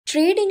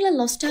ட்ரேடிங்ல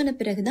last ஆன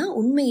பிறகுதான்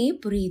உண்மையே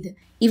புரியுது.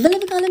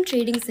 இவ்வளவு காலம்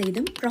ட்ரேடிங்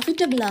செய்தும்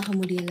ப்ராஃபிட்டபிள் ஆக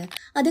முடியல.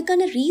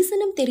 அதுக்கான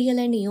ரீசனும்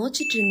தெரியலைன்னு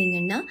யோசிச்சுட்டு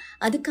இருந்தீங்கன்னா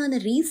அதுக்கான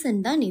ரீசன்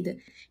தான் இது.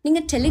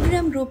 நீங்கள்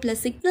டெலிகிராம் குரூப்பில்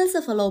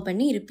சிக்னல்ஸை ஃபாலோ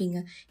பண்ணி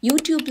இருப்பீங்க.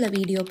 யூடியூப்பில்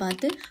வீடியோ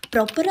பார்த்து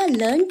ப்ராப்பராக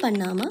லேர்ன்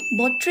பண்ணாமல்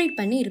பாட் ட்ரேட்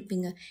பண்ணி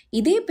இருப்பீங்க.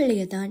 இதே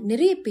பிழையை தான்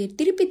நிறைய பேர்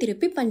திருப்பி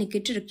திருப்பி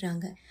பண்ணிக்கிட்டு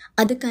இருக்கிறாங்க.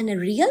 அதுக்கான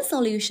ரியல்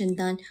சொல்யூஷன்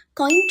தான்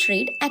காயின்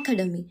ட்ரேட்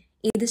அகாடமி.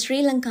 இது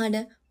ஸ்ரீலங்காவோட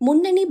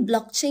முன்னணி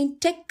block chain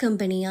tech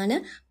கம்பெனியான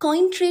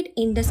coin trade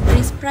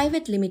industries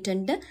private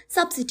limited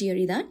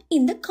subsidiary தான்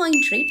இந்த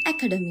காயின் ட்ரேட்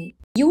அகாடமி.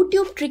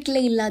 யூடியூப் ட்ரிக்ல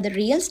இல்லாத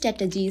ரியல்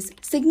ஸ்ட்ராட்டஜிஸ்,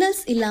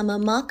 சிக்னல்ஸ்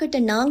இல்லாமல் மார்க்கெட்டை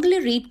நாங்களே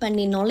ரீட்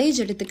பண்ணி நாலேஜ்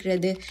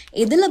எடுத்துக்கிறது,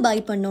 எதில் பை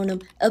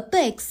பண்ணணும், எப்போ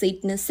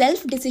எக்ஸிட்னு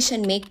செல்ஃப்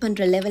டிசிஷன் மேக்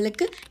பண்ணுற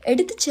லெவலுக்கு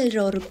எடுத்து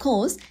செல்கிற ஒரு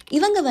கோர்ஸ்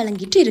இவங்க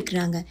வழங்கிட்டு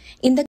இருக்கிறாங்க.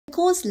 இந்த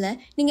கோர்ஸில்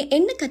நீங்கள்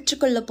என்ன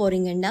கற்றுக்கொள்ள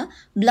போகிறீங்கன்னா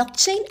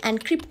block chain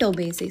and crypto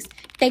basis,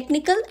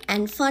 technical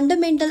and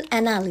fundamental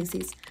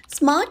analysis,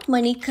 smart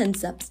money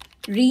concepts,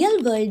 real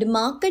world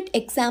market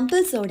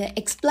எக்ஸாம்பிள்ஸோட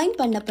explain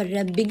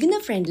பண்ணப்படுற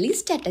beginner friendly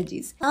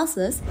strategies.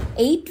 Classes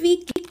 8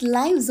 week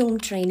live zoom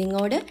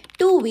ட்ரைனிங்கோட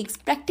 2 weeks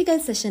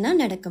practical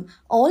செஷனாக நடக்கும்.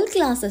 All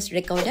classes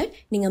recorded.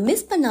 நீங்கள்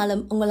மிஸ்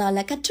பண்ணாலும்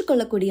உங்களால்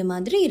கற்றுக்கொள்ளக்கூடிய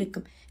மாதிரி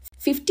இருக்கும்.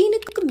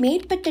 15க்கு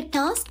மேற்பட்ட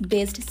டாஸ்க்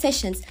பேஸ்ட்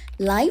செஷன்ஸ்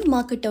லைவ்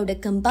மார்க்கெட்டோட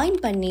combine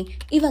பண்ணி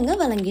இவங்க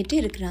வழங்கிட்டு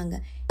இருக்கிறாங்க.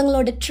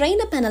 உங்களோட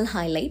trainer panel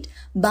highlight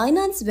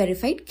finance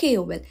verified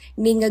KOL.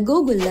 நீங்கள்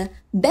கூகுளில்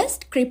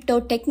பெஸ்ட் கிரிப்டோ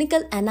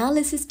டெக்னிக்கல்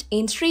அனாலிசிஸ்ட்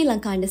இன்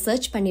ஸ்ரீலங்கான்னு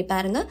சர்ச் பண்ணி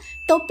பாருங்க.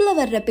 டாப்பில்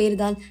வர்ற பேர்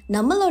தான்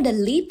நம்மளோட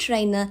lead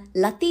trainer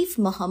Latif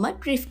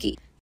Mohammed Rifky.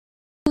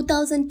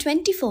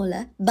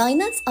 2024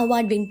 finance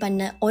award win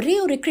பண்ண ஒரே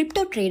ஒரு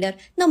கிரிப்டோ ட்ரேடர்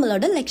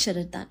நம்மளோட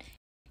லெக்சரர் தான்.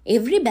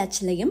 எவ்ரி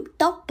பேட்ச்லையும்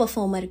டாப்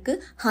பர்ஃபார்மருக்கு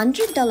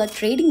 $100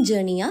 ட்ரேடிங்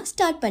ஜேர்னியாக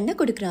ஸ்டார்ட் பண்ண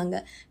கொடுக்குறாங்க.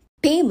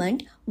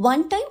 பேமெண்ட்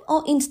 1 டைம்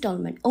ஆர்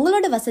இன்ஸ்டால்மெண்ட்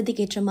உங்களோட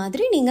வசதிக்கு ஏற்ற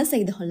மாதிரி நீங்கள்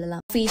செய்து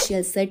கொள்ளலாம்.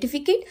 அஃபீஷியல்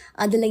சர்டிஃபிகேட்,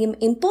 அதுலேயும்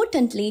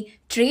இம்பார்ட்டன்ட்லி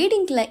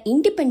ட்ரேடிங்கில்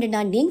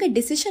இண்டிபெண்ட்டாக நீங்கள்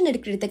டிசிஷன்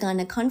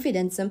எடுக்கிறதுக்கான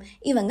கான்ஃபிடென்ஸும்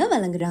இவங்க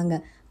வழங்குறாங்க.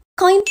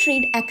 காயின்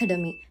ட்ரேட்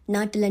அகாடமி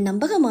நாட்டில்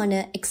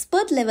நம்பகமான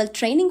எக்ஸ்பர்ட் லெவல்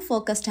ட்ரைனிங்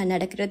ஃபோக்கஸ்டாக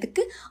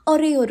நடக்கிறதுக்கு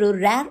ஒரே ஒரு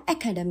ரேர்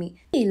அகாடமி.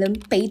 இதிலும்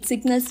பெய்ட்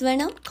சிக்னல்ஸ்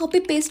வேணாம்,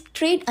 காப்பி பேஸ்ட்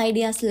ட்ரேட்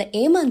ஐடியாஸில்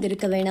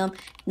ஏமாந்திருக்க வேணாம்,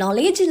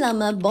 நாலேஜ்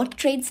இல்லாமல் பாட்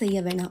ட்ரேட் செய்ய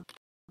வேணாம்.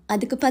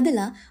 அதுக்கு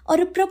பதிலாக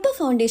ஒரு ப்ராப்பர்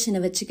ஃபவுண்டேஷனை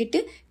வச்சுக்கிட்டு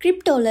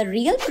கிரிப்டோவில்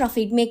ரியல்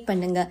ப்ராஃபிட் மேக்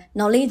பண்ணுங்க.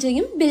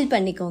 நாலேஜையும் பில்ட்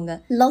பண்ணிக்கோங்க.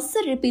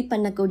 லாஸை ரிப்பீட்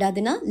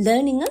பண்ணக்கூடாதுன்னா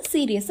லேர்னிங்கை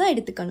சீரியஸாக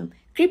எடுத்துக்கணும்.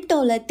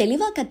 கிரிப்டோவில்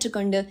தெளிவாக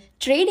கற்றுக்கொண்டு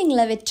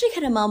ட்ரேடிங்கில்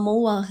வெற்றிகரமாக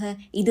மூவ் ஆக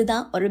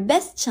இதுதான் ஒரு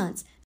பெஸ்ட்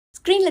சான்ஸ்.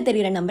 ஸ்க்ரீனில்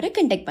தெரிகிற நம்பரை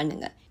கான்டாக்ட்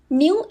பண்ணுங்கள்.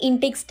 நியூ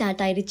இன்டேக்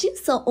ஸ்டார்ட் ஆயிடுச்சு.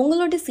 ஸோ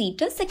உங்களோட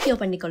சீட்டை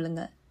செக்யூர்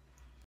பண்ணிக்கொள்ளுங்க.